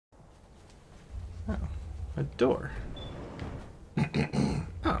Oh, a door.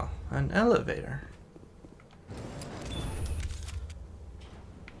 Oh, an elevator.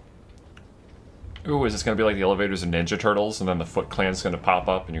 Ooh, is this going to be like the elevators in Ninja Turtles, and then the Foot Clan's going to pop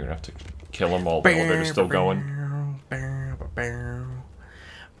up, and you're going to have to kill them while the elevator's still going?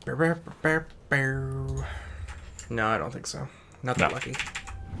 No, I don't think so. Not that lucky.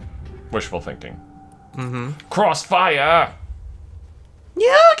 Wishful thinking. Mm-hmm. Crossfire!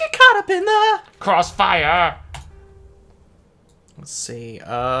 Yeah, get caught up in the Crossfire! Let's see.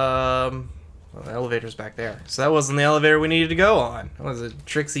 Well, the elevator's back there. So that wasn't the elevator we needed to go on. It was a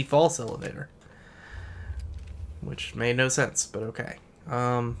Trixie Falls elevator. Which made no sense, but okay. Do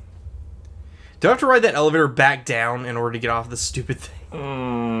I have to ride that elevator back down in order to get off this stupid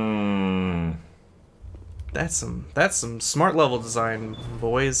thing? That's some smart level design,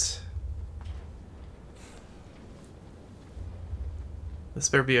 boys. This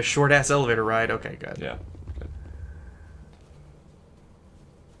better be a short-ass elevator ride. Okay, good. Yeah. Good.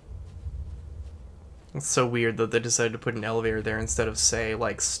 It's so weird that they decided to put an elevator there instead of, say,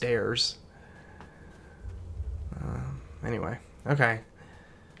 like, stairs. Anyway. Okay.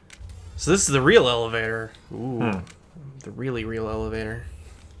 So this is the real elevator. Ooh. The really real elevator.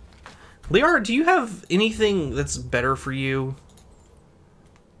 Liara, do you have anything that's better for you?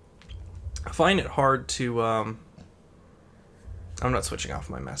 I find it hard to, I'm not switching off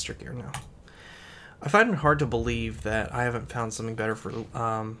my master gear now. I find it hard to believe that I haven't found something better for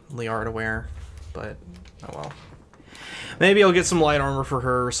Liara to wear, but oh well. Maybe I'll get some light armor for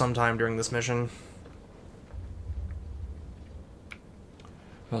her sometime during this mission.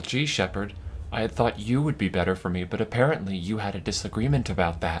 Well, gee, Shepard, I had thought you would be better for me, but apparently you had a disagreement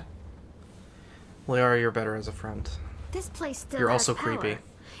about that. Liara, you're better as a friend. This place still You're has also power. creepy.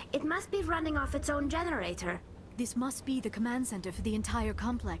 It must be running off its own generator. This must be the command center for the entire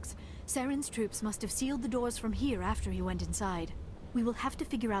complex. Saren's troops must have sealed the doors from here after he went inside. We will have to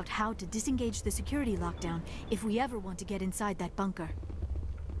figure out how to disengage the security lockdown if we ever want to get inside that bunker.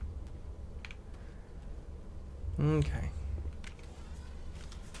 Okay.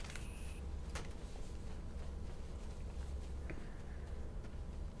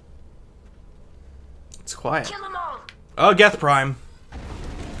 It's quiet. Kill them all. Oh, Geth Prime.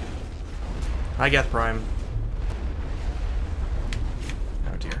 Hi, Geth Prime.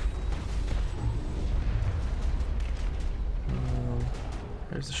 Oh dear.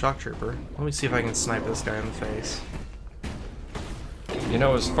 There's the shock trooper. Let me see if I can snipe this guy in the face. You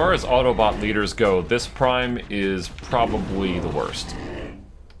know, as far as Autobot leaders go, this Prime is probably the worst.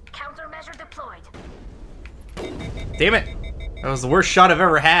 Countermeasure deployed. Damn it! That was the worst shot I've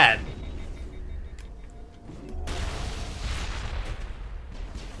ever had.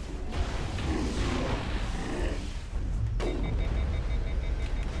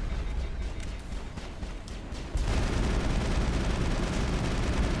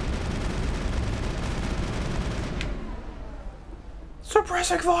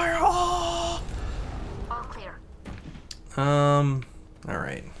 Suppressing fire! Oh! All clear.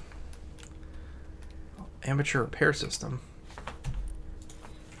 Alright. Amateur repair system.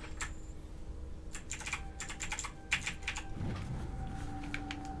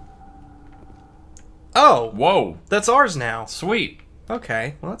 Oh! Whoa! That's ours now. Sweet!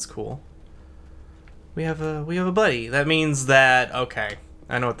 Okay, well that's cool. We have a buddy. That means that okay.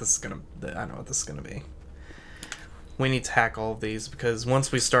 I know what this is gonna be. We need to hack all of these because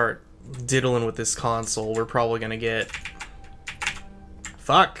once we start diddling with this console, we're probably gonna get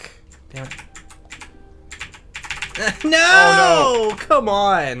fuck. Damn it. No! Oh no! Come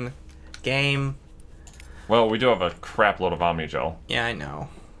on. Game. Well, we do have a crap load of Omnigel. Yeah, I know.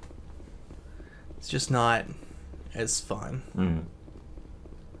 It's just not as fun.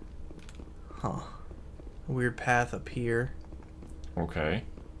 Huh. Weird path up here. Okay.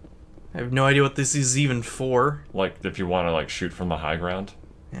 I have no idea what this is even for. Like, if you want to, like, shoot from the high ground?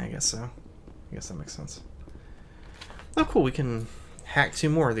 Yeah, I guess so. I guess that makes sense. Oh, cool. We can hack 2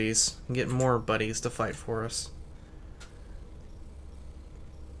 more of these and get more buddies to fight for us.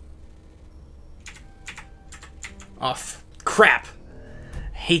 Oh, crap!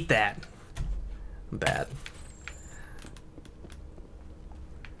 I hate that. I'm bad.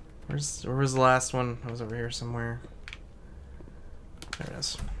 Where was the last one? It was over here somewhere. There it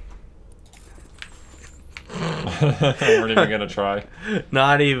is. We're not even gonna try.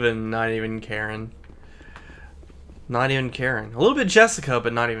 Not even Karen. Not even Karen. A little bit Jessica,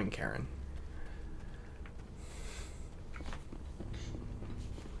 but not even Karen.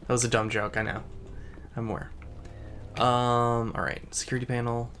 That was a dumb joke, I know. I'm aware. Alright. Security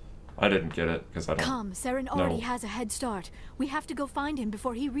panel. I didn't get it, because I don't Come, Saren already has a head start. We have to go find him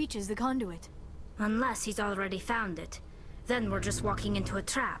before he reaches the conduit. Unless he's already found it. Then we're just walking into a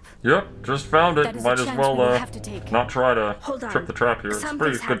trap. Yep, just found it. That is a Might as chance well, we will have to take. not try to Hold on. trip the trap here. It's a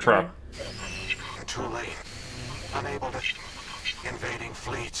pretty Something's good trap. Too late. Unable to. Invading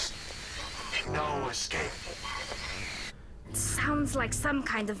fleets. No escape. Sounds like some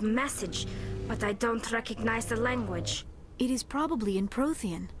kind of message, but I don't recognize the language. It is probably in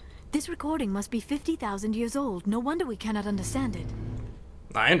Prothean. This recording must be 50,000 years old. No wonder we cannot understand it.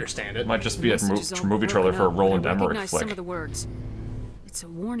 I understand it. Might just The be a message is all movie trailer broken for a up, but Roland I Emmerich recognize some flick. of the words. It's a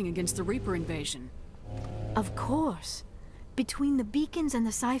warning against the Reaper invasion. Of course. Between the beacons and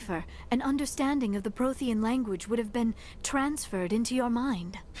the cipher, an understanding of the Prothean language would have been transferred into your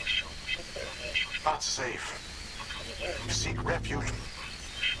mind. Not safe. Seek refuge.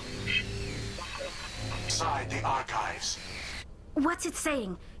 Inside the archives. What's it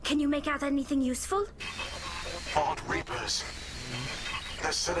saying? Can you make out anything useful? Fought Reapers.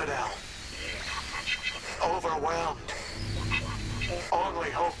 The Citadel. Overwhelmed.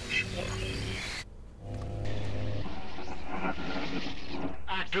 Only hope.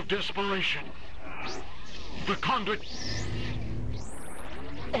 Act of desperation. The conduit.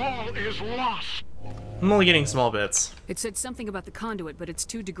 All is lost. I'm only getting small bits. It said something about the conduit, but it's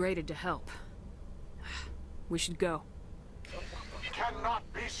too degraded to help. We should go. Cannot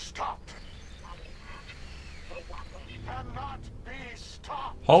be stopped. Cannot be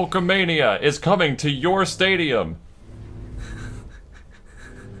stopped. Hulkamania is coming to your stadium.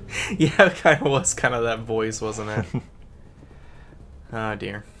 Yeah, it kind of was kind of that voice, wasn't it? Oh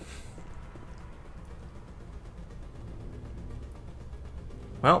dear.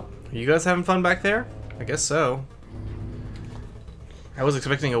 Well, are you guys having fun back there? I guess so. I was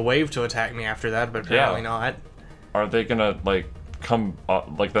expecting a wave to attack me after that, but apparently not. Are they gonna, like, come,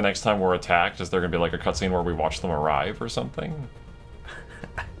 like, the next time we're attacked, is there gonna be, like, a cutscene where we watch them arrive or something?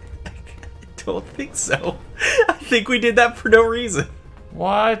 I don't think so. I think we did that for no reason.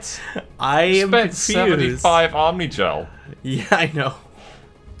 What? I am Spent confused. 75 Omnigel. Yeah, I know.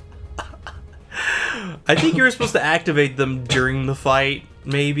 I think you were supposed to activate them during the fight,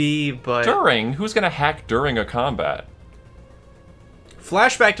 maybe, but... During? Who's gonna hack during a combat?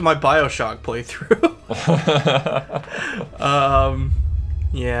 Flashback to my Bioshock playthrough.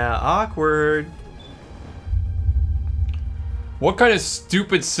 Yeah, awkward. What kind of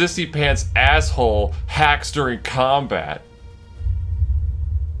stupid sissy pants asshole hacks during combat?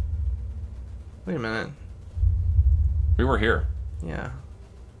 Wait a minute. We were here. Yeah.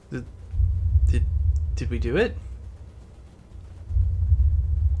 Did we do it?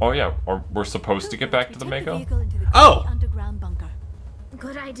 Oh yeah, or we're supposed to get back to the Take Mako? vehicle into the Oh! underground bunker.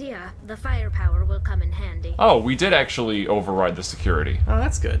 Good idea. The firepower will come in handy. Oh, we did actually override the security. Oh,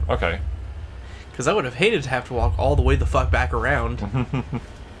 that's good. Okay. Because I would have hated to have to walk all the way the fuck back around.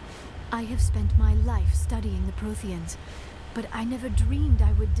 I have spent my life studying the Protheans, but I never dreamed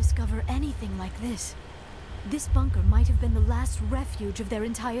I would discover anything like this. This bunker might have been the last refuge of their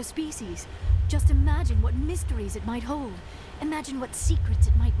entire species. Just imagine what mysteries it might hold. Imagine what secrets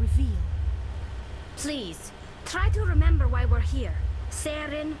it might reveal. Please, try to remember why we're here.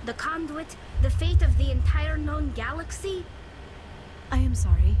 Saren, the conduit, the fate of the entire known galaxy. I am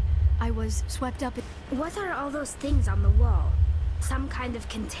sorry. I was swept up in... What are all those things on the wall? Some kind of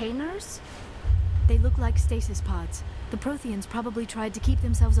containers? They look like stasis pods. The Protheans probably tried to keep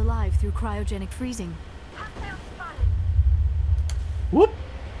themselves alive through cryogenic freezing. Hostile spotted. Whoop!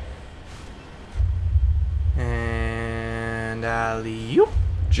 And alley-oop.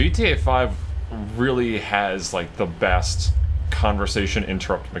 GTA 5 really has, like, the best conversation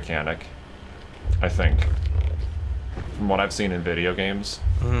interrupt mechanic, I think. From what I've seen in video games.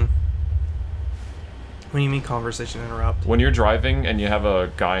 Mm-hmm. What do you mean conversation interrupt? When you're driving and you have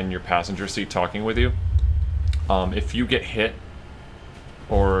a guy in your passenger seat talking with you, if you get hit,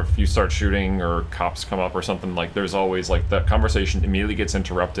 or if you start shooting, or cops come up or something, like, there's always, like, the conversation immediately gets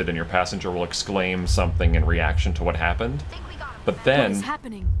interrupted and your passenger will exclaim something in reaction to what happened. Think we got him. But What then, is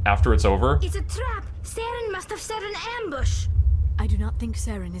happening? after it's over, It's a trap! Saren must have set an ambush! I do not think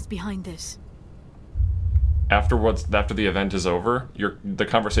Saren is behind this. after the event is over, the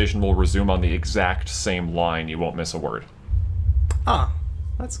conversation will resume on the exact same line. You won't miss a word. Ah,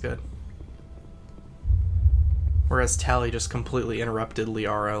 that's good. Whereas Tally just completely interrupted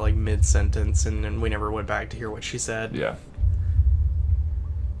Liara, like, mid-sentence, and then we never went back to hear what she said. Yeah.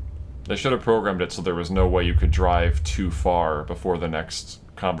 They should have programmed it so there was no way you could drive too far before the next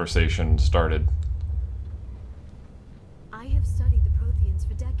conversation started. I have studied the Protheans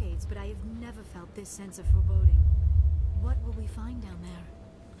for decades, but I have never felt this sense of foreboding. What will we find down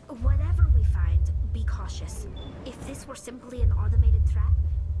there? Whatever we find, be cautious. If this were simply an automated trap,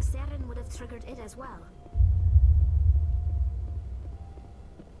 Saren would have triggered it as well.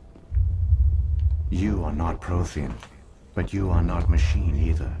 You are not Prothean, but you are not machine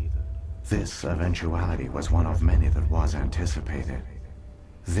either. This eventuality was one of many that was anticipated.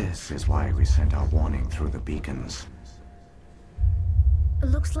 This is why we sent our warning through the beacons.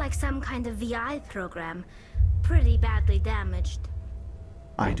 Looks like some kind of VI program. Pretty badly damaged.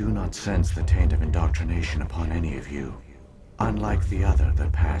 I do not sense the taint of indoctrination upon any of you. Unlike the other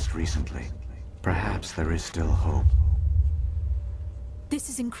that passed recently. Perhaps there is still hope. This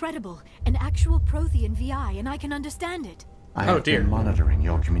is incredible. An actual Prothean VI, and I can understand it. I Oh, have dear. been monitoring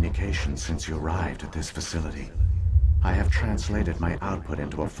your communications since you arrived at this facility. I have translated my output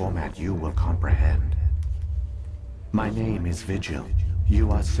into a format you will comprehend. My name is Vigil.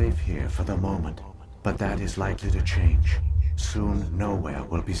 You are safe here for the moment, but that is likely to change. Soon, nowhere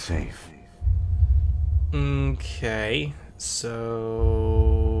will be safe. Okay,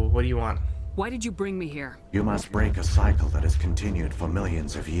 so what do you want? Why did you bring me here? You must break a cycle that has continued for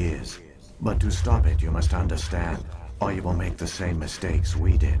millions of years. But to stop it, you must understand, or you will make the same mistakes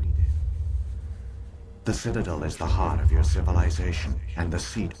we did. The Citadel is the heart of your civilization and the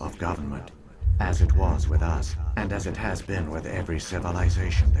seat of government, as it was with us, and as it has been with every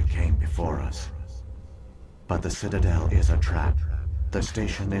civilization that came before us. But the Citadel is a trap. The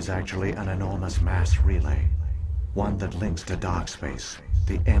station is actually an enormous mass relay, one that links to dark space,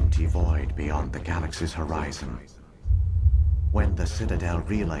 the empty void beyond the galaxy's horizon. When the Citadel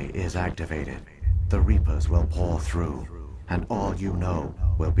relay is activated, the Reapers will pour through, and all you know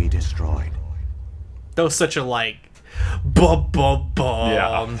will be destroyed. That was such a bum.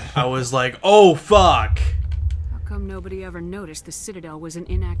 Yeah. I was like, oh fuck. How come nobody ever noticed the Citadel was an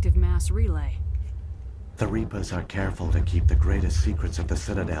inactive mass relay? The Reapers are careful to keep the greatest secrets of the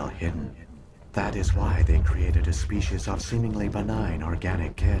Citadel hidden. That is why they created a species of seemingly benign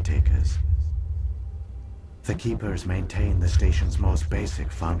organic caretakers. The Keepers maintain the station's most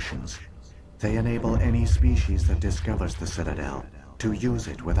basic functions. They enable any species that discovers the Citadel to use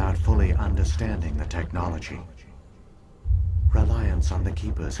it without fully understanding the technology. Reliance on the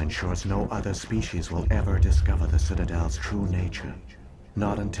Keepers ensures no other species will ever discover the Citadel's true nature.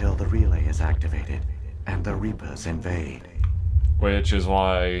 Not until the relay is activated and the Reapers invade. Which is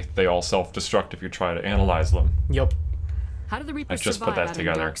why they all self-destruct if you try to analyze them. Yep. How do the I Reapers just survive put that out in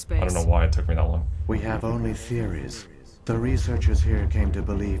together. dark space? I don't know why it took me that long. We have only theories. The researchers here came to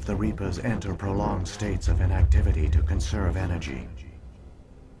believe the Reapers enter prolonged states of inactivity to conserve energy.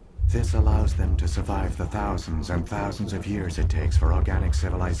 This allows them to survive the thousands and thousands of years it takes for organic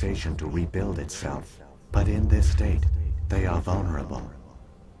civilization to rebuild itself. But in this state, they are vulnerable.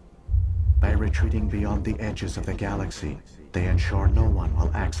 By retreating beyond the edges of the galaxy, they ensure no one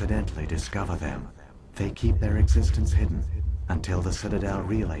will accidentally discover them. They keep their existence hidden until the Citadel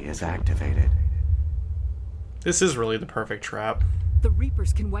relay is activated. This is really the perfect trap. The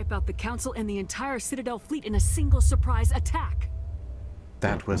Reapers can wipe out the Council and the entire Citadel fleet in a single surprise attack.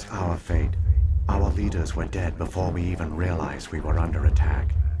 That was our fate. Our leaders were dead before we even realized we were under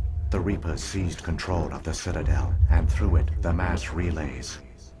attack. The Reapers seized control of the Citadel, and through it, the mass relays.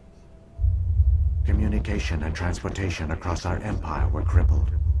 Communication and transportation across our empire were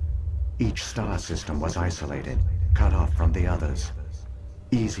crippled. Each star system was isolated, cut off from the others.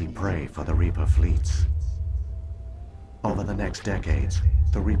 Easy prey for the Reaper fleets. Over the next decades,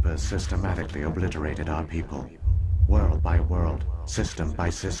 the Reapers systematically obliterated our people. World by world, system by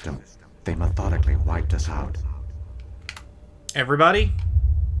system, they methodically wiped us out. Everybody?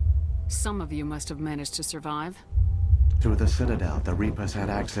 Some of you must have managed to survive. Through the Citadel, the Reapers had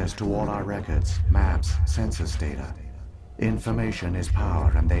access to all our records, maps, census data. Information is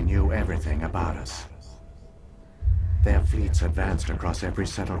power, and they knew everything about us. Their fleets advanced across every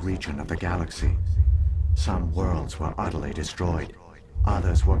settled region of the galaxy. Some worlds were utterly destroyed.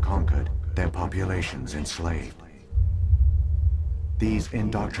 Others were conquered, their populations enslaved. These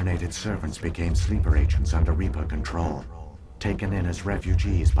indoctrinated servants became sleeper agents under Reaper control. Taken in as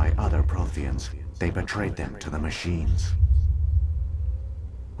refugees by other Protheans, they betrayed them to the machines.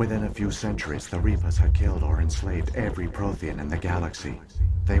 Within a few centuries, the Reapers had killed or enslaved every Prothean in the galaxy.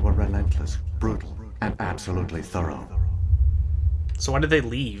 They were relentless, brutal, and absolutely thorough. So why did they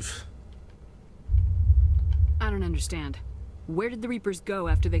leave? I don't understand. Where did the Reapers go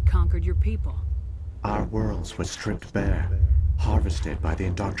after they conquered your people? Our worlds were stripped bare, harvested by the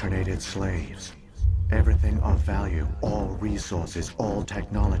indoctrinated slaves. Everything of value, all resources, all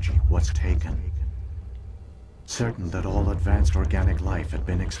technology was taken. Certain that all advanced organic life had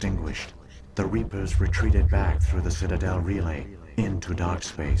been extinguished, the Reapers retreated back through the Citadel relay into dark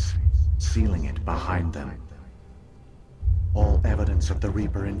space, sealing it behind them. all evidence of the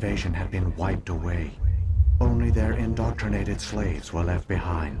Reaper invasion had been wiped away. Only their indoctrinated slaves were left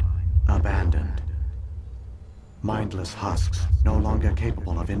behind, abandoned. Mindless husks, no longer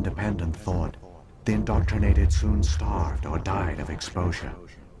capable of independent thought, the indoctrinated soon starved or died of exposure.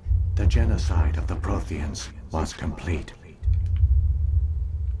 The genocide of the Protheans was complete.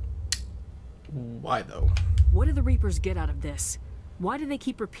 Why, though? What do the Reapers get out of this? Why do they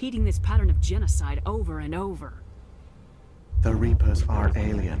keep repeating this pattern of genocide over and over? The Reapers are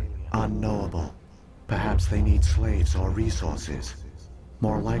alien, unknowable. Perhaps they need slaves or resources.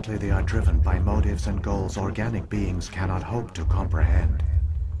 More likely they are driven by motives and goals organic beings cannot hope to comprehend.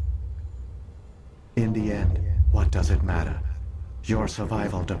 In the end, what does it matter? Your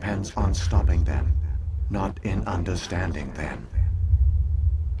survival depends on stopping them, not in understanding them.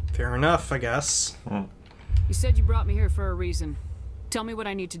 Fair enough, I guess. You said you brought me here for a reason. Tell me what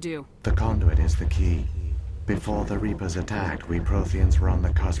I need to do. The conduit is the key. Before the Reapers attacked, we Protheans were on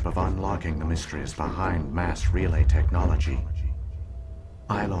the cusp of unlocking the mysteries behind mass relay technology.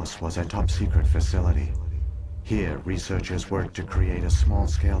 Ilos was a top-secret facility. Here, researchers worked to create a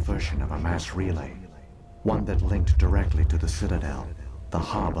small-scale version of a mass relay, one that linked directly to the Citadel, the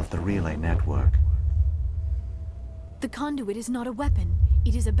hub of the relay network. The conduit is not a weapon.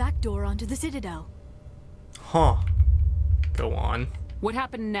 It is a backdoor onto the Citadel. Huh. Go on. What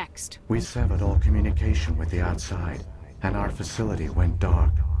happened next? We severed all communication with the outside, and our facility went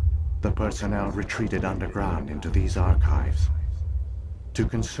dark. The personnel retreated underground into these archives. To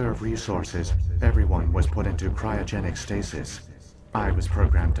conserve resources, everyone was put into cryogenic stasis. I was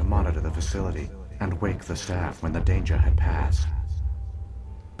programmed to monitor the facility and wake the staff when the danger had passed.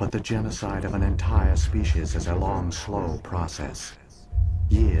 But the genocide of an entire species is a long, slow process.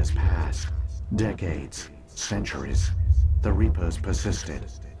 Years passed, decades, centuries. The Reapers persisted,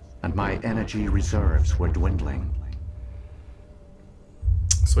 and my energy reserves were dwindling.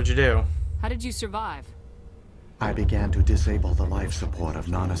 So what'd you do? How did you survive? I began to disable the life support of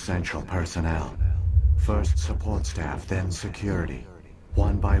non-essential personnel. First support staff, then security.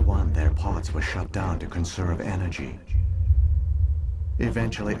 One by one, their pods were shut down to conserve energy.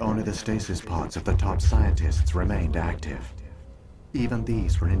 Eventually, only the stasis pods of the top scientists remained active. Even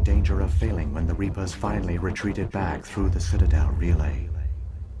these were in danger of failing when the Reapers finally retreated back through the Citadel relay.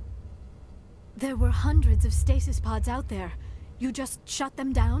 There were hundreds of stasis pods out there. You just shut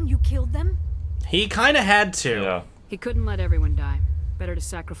them down? You killed them? He kind of had to. Yeah. He couldn't let everyone die. Better to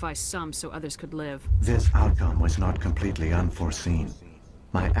sacrifice some so others could live. This outcome was not completely unforeseen.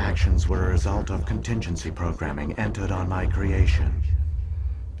 My actions were a result of contingency programming entered on my creation.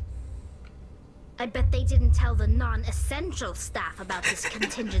 I bet they didn't tell the non-essential staff about this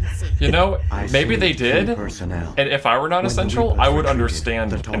contingency. You know, I maybe they saved key did. personnel. And if I were When the non-essential, Reapers I would retreated,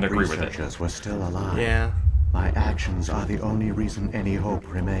 understand the top and agree with it. researchers were still alive. Yeah. My actions are the only reason any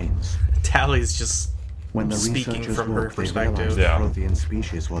hope remains. Tally's just When the speaking researchers from her woke, they perspective. realized Yeah. the Prothean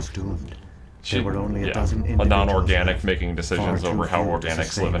species was doomed. There were only a dozen a individuals non-organic left, making decisions far too over how few to organics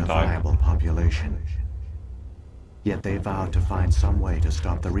sustain live and a die. viable population. Yet they vowed to find some way to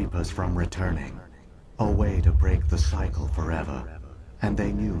stop the Reapers from returning. A way to break the cycle forever. And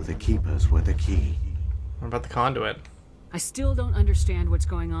they knew the Keepers were the key. What about the conduit? I still don't understand what's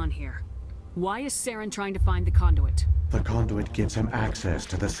going on here. Why is Saren trying to find the conduit? The conduit gives him access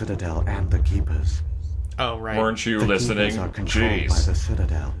to the Citadel and the Keepers. Oh, right. Weren't you The listening? Keepers are controlled by Jeez. the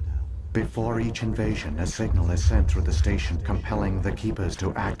Citadel. Before each invasion, a signal is sent through the station compelling the Keepers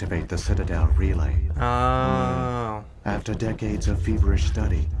to activate the Citadel relay. Oh. After decades of feverish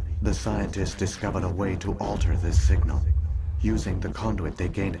study, the scientists discovered a way to alter this signal. Using the conduit, they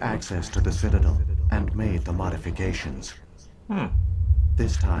gained access to the Citadel and made the modifications.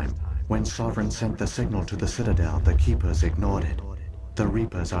 This time, when Sovereign sent the signal to the Citadel, the Keepers ignored it. The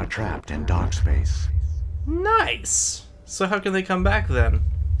Reapers are trapped in dark space. Nice. So how can they come back then?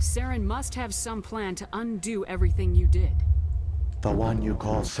 Saren must have some plan to undo everything you did. The one you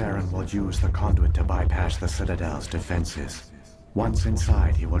call Saren will use the conduit to bypass the Citadel's defenses. Once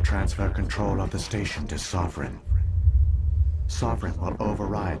inside, he will transfer control of the station to Sovereign. Sovereign will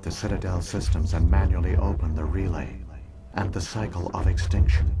override the Citadel systems and manually open the relay. And the cycle of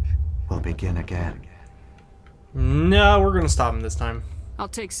extinction will begin again. No, we're gonna stop him this time. I'll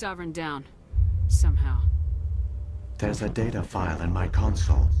take Sovereign down. Somehow. There's a data file in my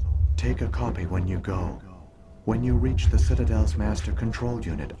console. Take a copy when you go. When you reach the Citadel's master control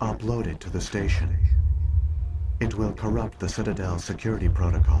unit, upload it to the station. It will corrupt the Citadel's security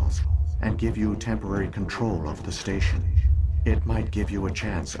protocols and give you temporary control of the station. It might give you a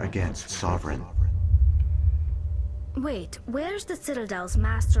chance against Sovereign. Wait, where's the Citadel's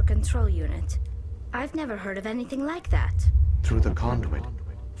master control unit? I've never heard of anything like that. through the conduit.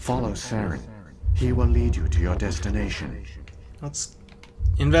 Follow Saren. He will lead you to your destination. Let's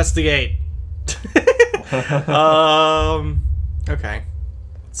investigate. Okay.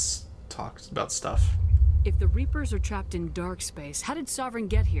 Let's talk about stuff. If the Reapers are trapped in dark space, how did Sovereign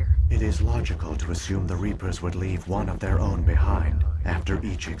get here? It is logical to assume the Reapers would leave one of their own behind after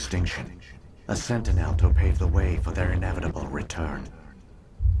each extinction. A sentinel to pave the way for their inevitable return.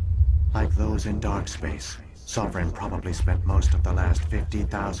 Like those in dark space, Sovereign probably spent most of the last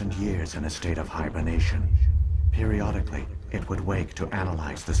 50,000 years in a state of hibernation. Periodically, it would wake to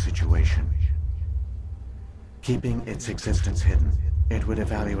analyze the situation. Keeping its existence hidden, it would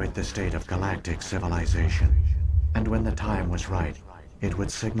evaluate the state of galactic civilization. And when the time was right, it would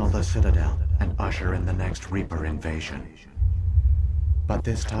signal the Citadel and usher in the next Reaper invasion. But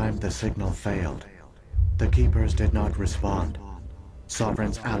this time the signal failed. The Keepers did not respond.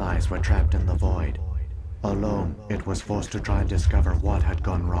 Sovereign's allies were trapped in the void. Alone, it was forced to try and discover what had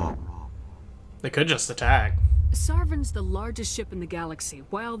gone wrong. They could just attack. Sovereign's the largest ship in the galaxy.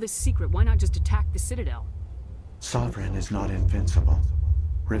 Why all this secret? Why not just attack the Citadel? Sovereign is not invincible.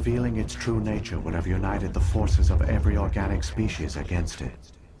 Revealing its true nature would have united the forces of every organic species against it.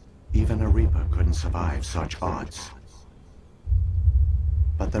 Even a Reaper couldn't survive such odds.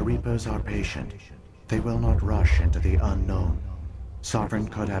 But the Reapers are patient. They will not rush into the unknown. Sovereign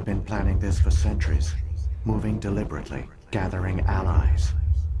could have been planning this for centuries, moving deliberately, gathering allies.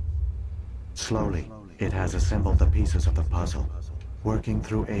 Slowly, it has assembled the pieces of the puzzle, working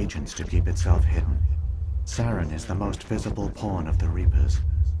through agents to keep itself hidden. Saren is the most visible pawn of the Reapers,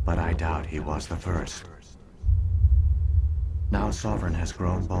 but I doubt he was the first. Now Sovereign has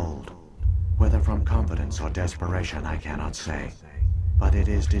grown bold. Whether from confidence or desperation, I cannot say. But it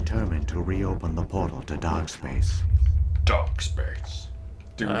is determined to reopen the portal to dark space. Dark space.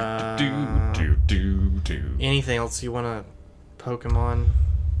 Anything else you want to Pokemon?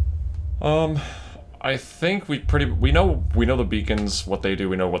 I think we know the beacons, what they do.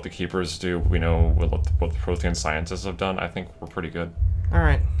 We know what the Keepers do. We know what the Prothean scientists have done. I think we're pretty good. All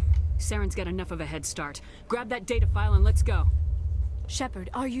right. Saren's got enough of a head start. Grab that data file and let's go.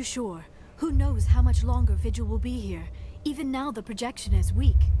 Shepard, are you sure? Who knows how much longer Vigil will be here? Even now the projection is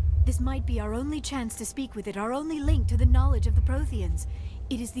weak. This might be our only chance to speak with it, our only link to the knowledge of the Protheans.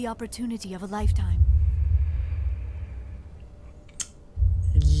 It is the opportunity of a lifetime.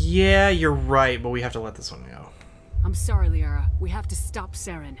 Yeah, you're right, but we have to let this one go. I'm sorry, Liara. We have to stop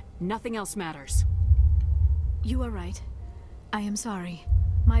Saren. Nothing else matters. You are right. I am sorry.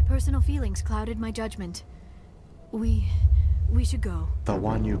 My personal feelings clouded my judgment. We should go. The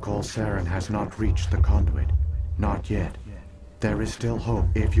one you call Saren has not reached the conduit. Not yet. There is still hope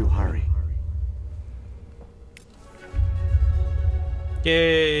if you hurry.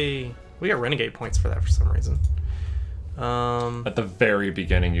 Yay! We got Renegade points for that for some reason. At the very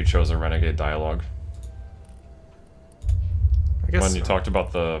beginning, you chose a Renegade dialogue. I guess when you so. talked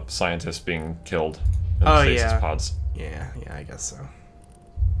about the scientists being killed in the stasis pods. Yeah, I guess so.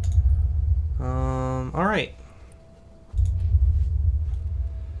 Alright.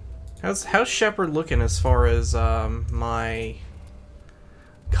 How's Shepard looking as far as, my...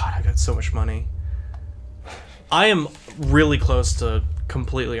 God, I got so much money. I am really close to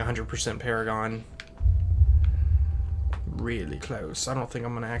completely 100% Paragon. Really close. I don't think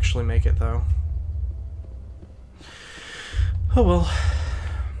I'm gonna actually make it, though. Oh well.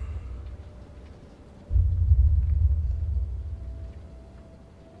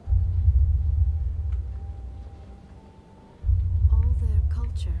 All their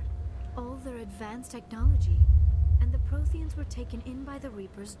culture, all their advanced technology, and the Protheans were taken in by the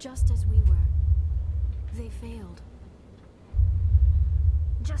Reapers just as we were. They failed.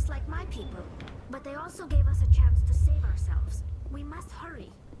 Just like my people. But they also gave us a chance to save ourselves. We must hurry.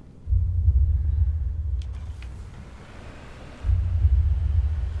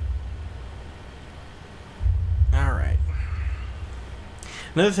 Alright.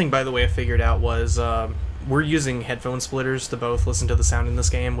 Another thing, by the way, I figured out was, we're using headphone splitters to both listen to the sound in this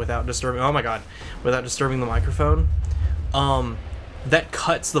game without disturbing... Oh my god. Without disturbing the microphone. That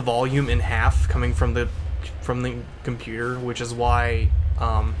cuts the volume in half coming from the computer, which is why,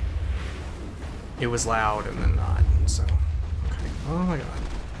 it was loud and then not, so... Okay. Oh my god.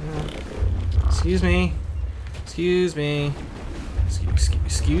 Excuse me. Excuse me. Excuse me.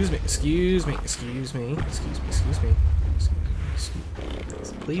 Excuse me. Excuse me. Excuse me. Excuse me.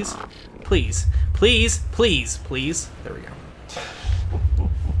 Please? Please. Please. Please. Please. There we go.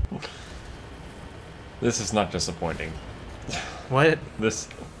 This is not disappointing. What? This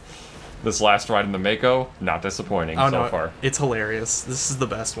last ride in the Mako, not disappointing so far. It's hilarious. This is the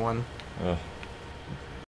best one. Ugh.